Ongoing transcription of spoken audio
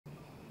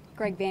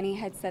Greg Vanney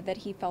had said that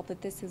he felt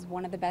that this is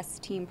one of the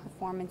best team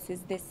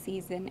performances this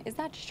season. Is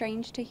that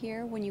strange to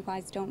hear when you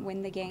guys don't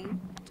win the game?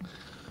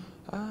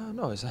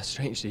 No, it's not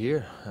strange to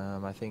hear.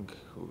 I think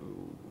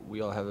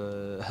we all have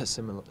a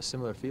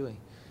similar feeling.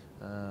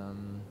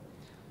 Um,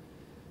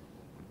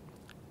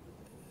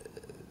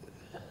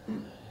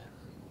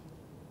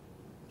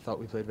 thought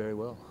we played very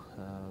well.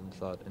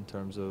 Thought in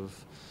terms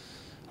of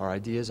our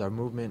ideas, our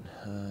movement,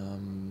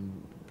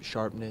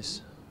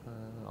 sharpness,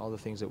 all the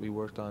things that we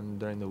worked on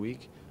during the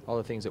week, all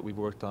the things that we've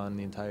worked on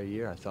the entire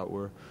year, I thought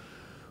were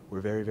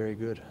very, very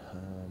good.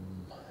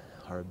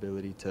 Our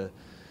ability to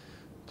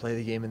play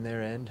the game in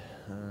their end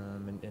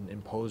and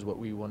impose what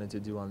we wanted to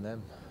do on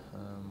them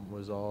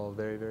was all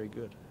very, very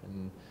good.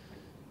 And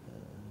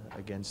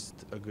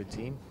against a good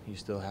team, you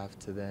still have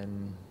to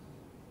then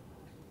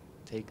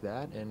take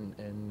that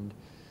and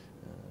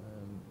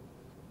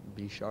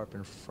be sharp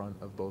in front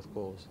of both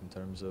goals in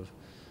terms of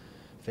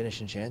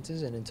finishing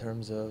chances and in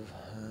terms of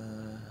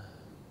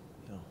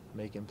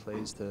making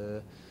plays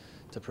to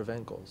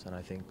prevent goals. And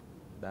I think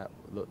that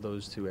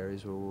those two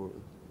areas were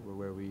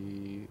where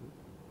we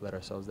let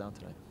ourselves down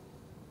tonight.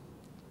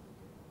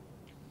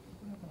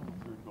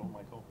 Third goal,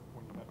 Michael,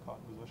 when you got caught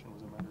in possession,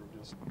 was it a matter of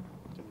just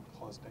getting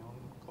closed down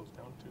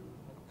to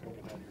couldn't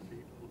get out of your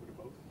feet, a little bit of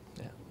both?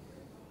 Yeah.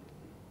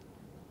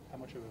 How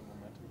much of a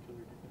momentum killer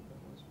do you think that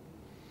was?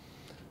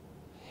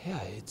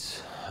 Yeah,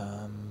 it's.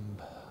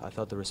 I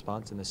thought the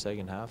response in the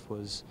second half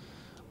was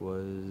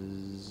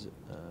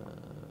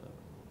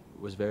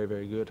very,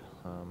 very good.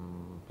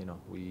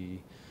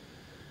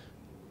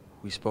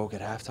 We spoke at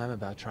halftime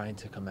about trying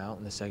to come out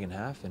in the second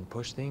half and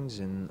push things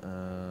and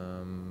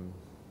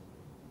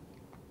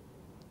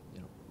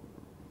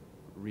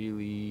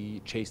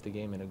really chase the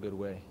game in a good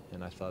way.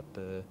 And I thought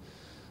the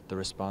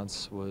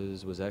response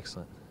was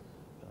excellent.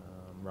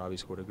 Robbie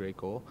scored a great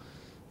goal,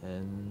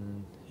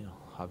 and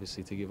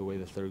obviously to give away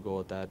the third goal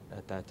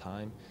at that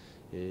time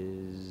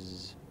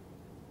is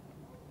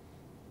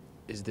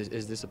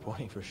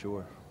disappointing for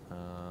sure.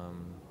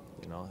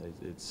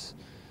 It's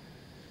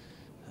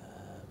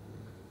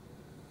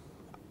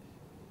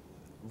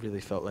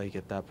really felt like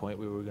at that point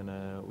we were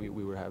gonna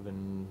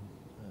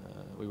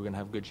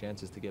have good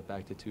chances to get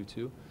back to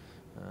 2-2.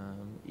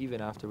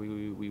 Even after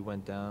we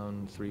went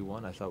down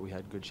 3-1, I thought we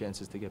had good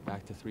chances to get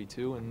back to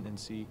 3-2 and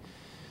see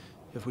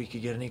if we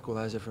could get an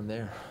equalizer from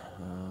there.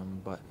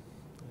 But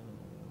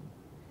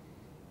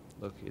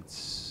look,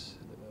 it's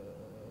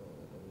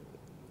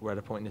we're at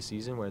a point in the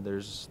season where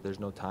there's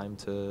no time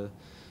to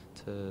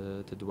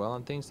dwell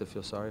on things, to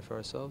feel sorry for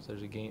ourselves.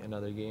 There's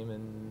another game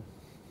in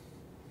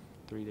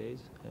 3 days,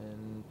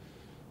 and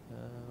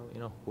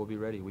we'll be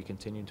ready. We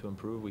continue to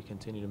improve. We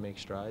continue to make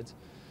strides.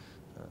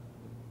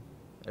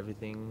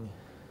 Everything's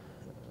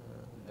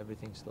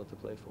still to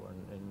play for,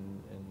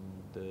 and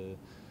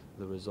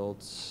the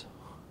results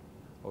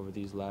over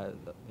these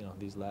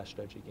last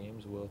stretch of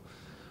games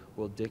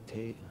will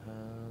dictate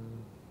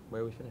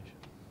where we finish.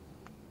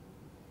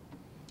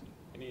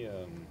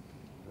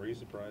 Were you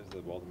surprised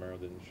that Waldemaro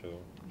didn't show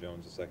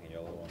Jones a second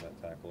yellow on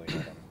that tackle he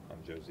had on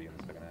Josie in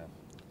the second half?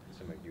 It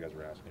seemed like you guys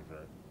were asking for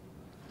it.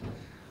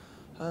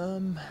 I'll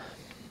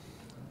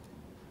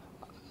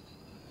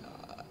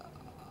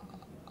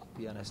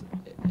be honest.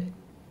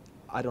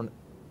 I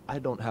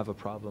don't have a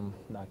problem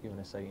not giving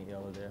a second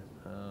yellow there.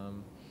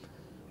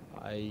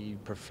 I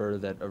prefer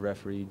that a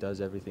referee does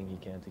everything he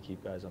can to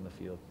keep guys on the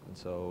field, and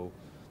so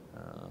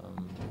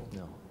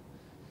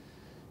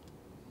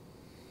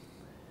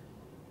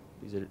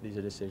these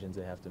are decisions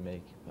they have to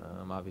make.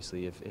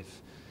 Obviously,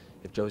 if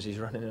Josie's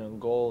running in a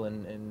goal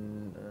and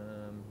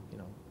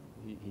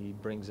he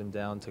brings him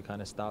down to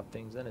kind of stop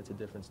things, then it's a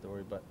different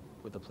story. But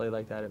with a play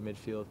like that at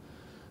midfield,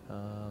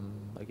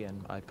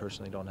 again, I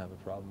personally don't have a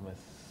problem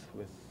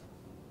with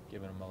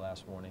giving him a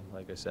last warning.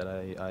 Like I said,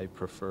 I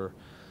prefer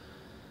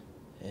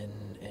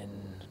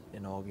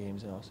in all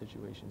games, in all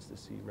situations, to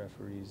see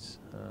referees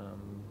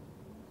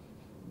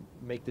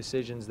make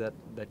decisions that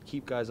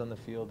keep guys on the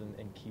field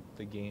and keep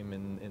the game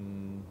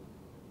in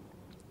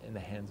the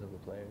hands of the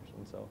players.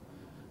 And so